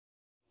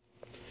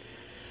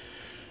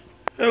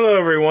Hello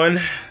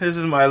everyone, this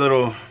is my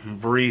little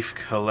brief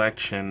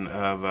collection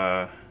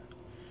of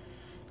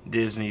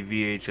Disney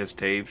VHS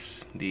tapes,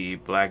 the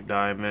Black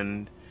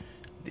Diamond,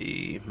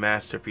 the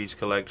Masterpiece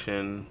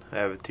collection. I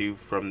have two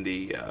from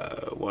the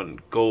one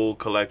Gold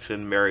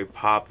collection, Mary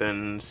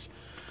Poppins,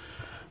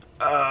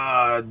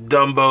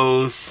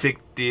 Dumbo's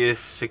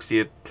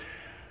 60th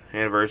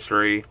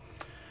anniversary,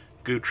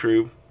 Goop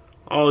Troop.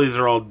 All these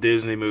are all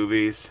Disney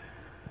movies,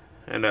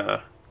 and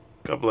a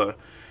couple of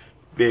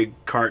big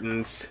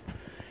cartons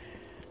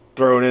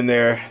thrown in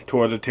there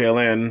towards the tail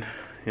end,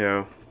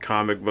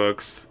 comic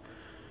books,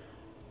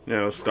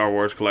 Star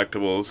Wars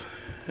collectibles,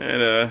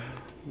 and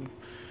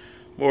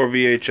more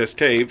VHS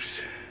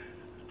tapes,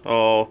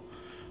 all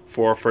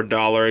for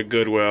 $1 at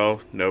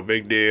Goodwill, no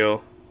big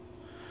deal.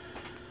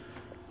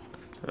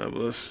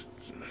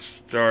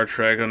 Star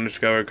Trek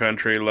Undiscovered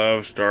Country,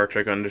 love Star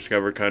Trek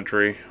Undiscovered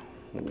Country.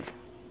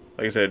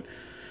 Like I said,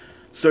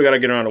 still gotta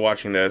get around to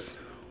watching this.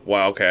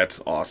 Wildcats,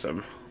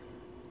 awesome.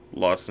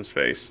 Lost in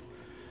Space,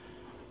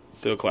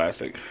 still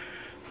classic.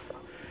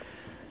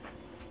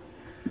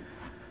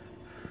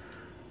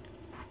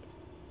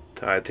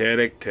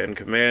 Titanic, 10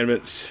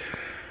 Commandments,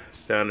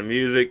 Sound of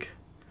Music,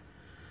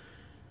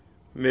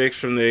 mix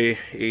from the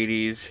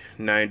 80s,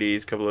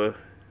 90s, couple of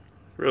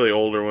really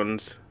older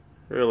ones.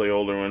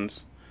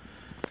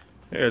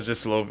 There's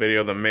just a little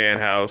video of the Man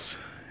House,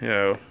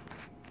 no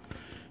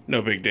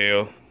big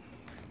deal.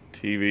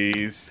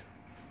 TVs,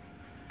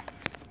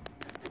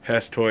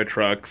 Hess toy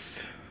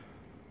trucks,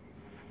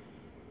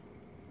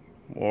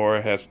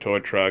 more Hess toy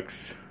trucks.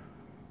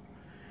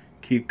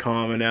 Keep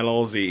calm and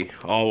allons-y,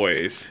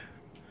 always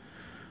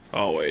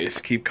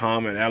keep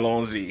calm and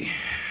allons-y.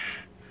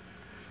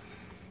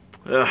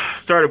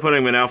 Started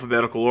putting them in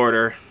alphabetical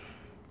order.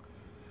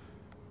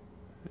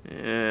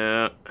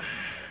 Yeah.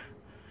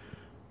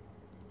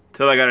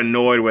 Till I got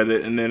annoyed with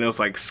it, and then it was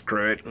like,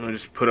 screw it, I'll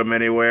just put them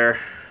anywhere.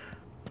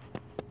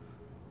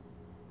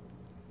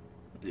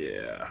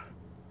 Yeah.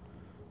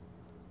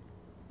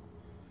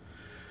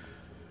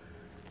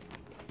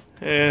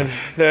 And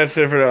that's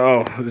it for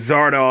the,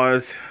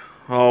 Zardoz.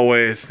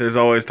 There's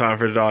always time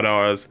for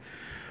Zardoz.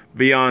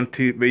 Beyond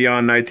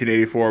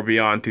 1984,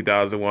 Beyond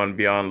 2001,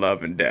 Beyond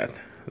Love and Death.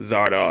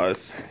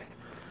 Zardoz.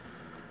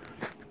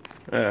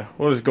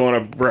 We're just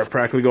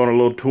practically going on a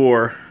little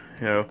tour.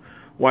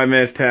 White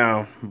man's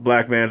town,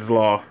 black man's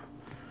law.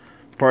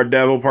 Part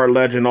devil, part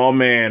legend, all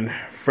man.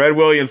 Fred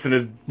Williamson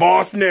is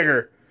boss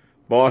nigger.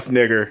 Boss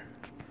nigger.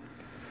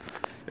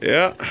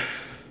 Yeah.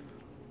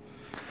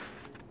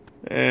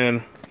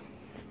 And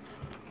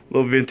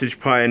little vintage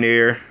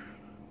Pioneer.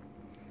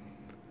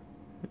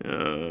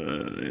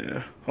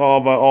 Yeah.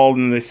 All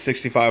in the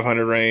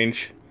 6500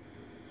 range.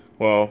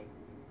 Well,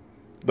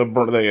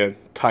 the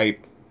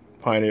type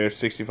Pioneer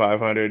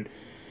 6500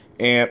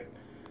 amp,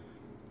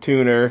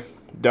 tuner,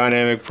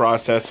 dynamic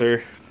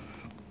processor.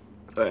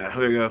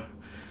 Here we go.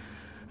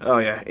 Oh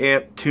yeah,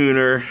 amp,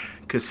 tuner,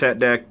 cassette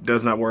deck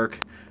does not work.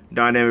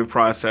 Dynamic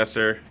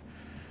processor,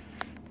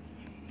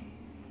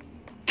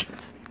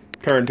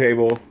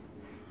 turntable,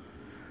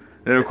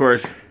 and of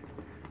course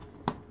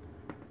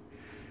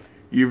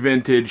your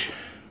vintage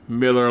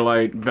Miller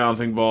Lite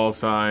bouncing ball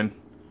sign.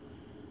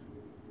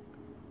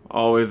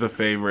 Always a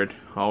favorite.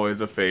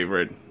 Always a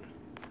favorite.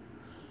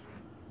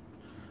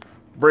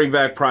 Bring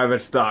back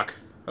private stock.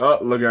 Oh,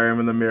 look, I am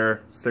in the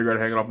mirror. Cigarette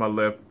hanging off my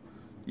lip.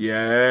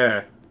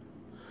 Yeah.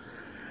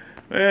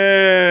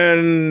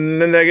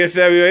 And I guess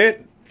that'll be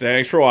it.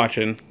 Thanks for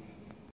watching.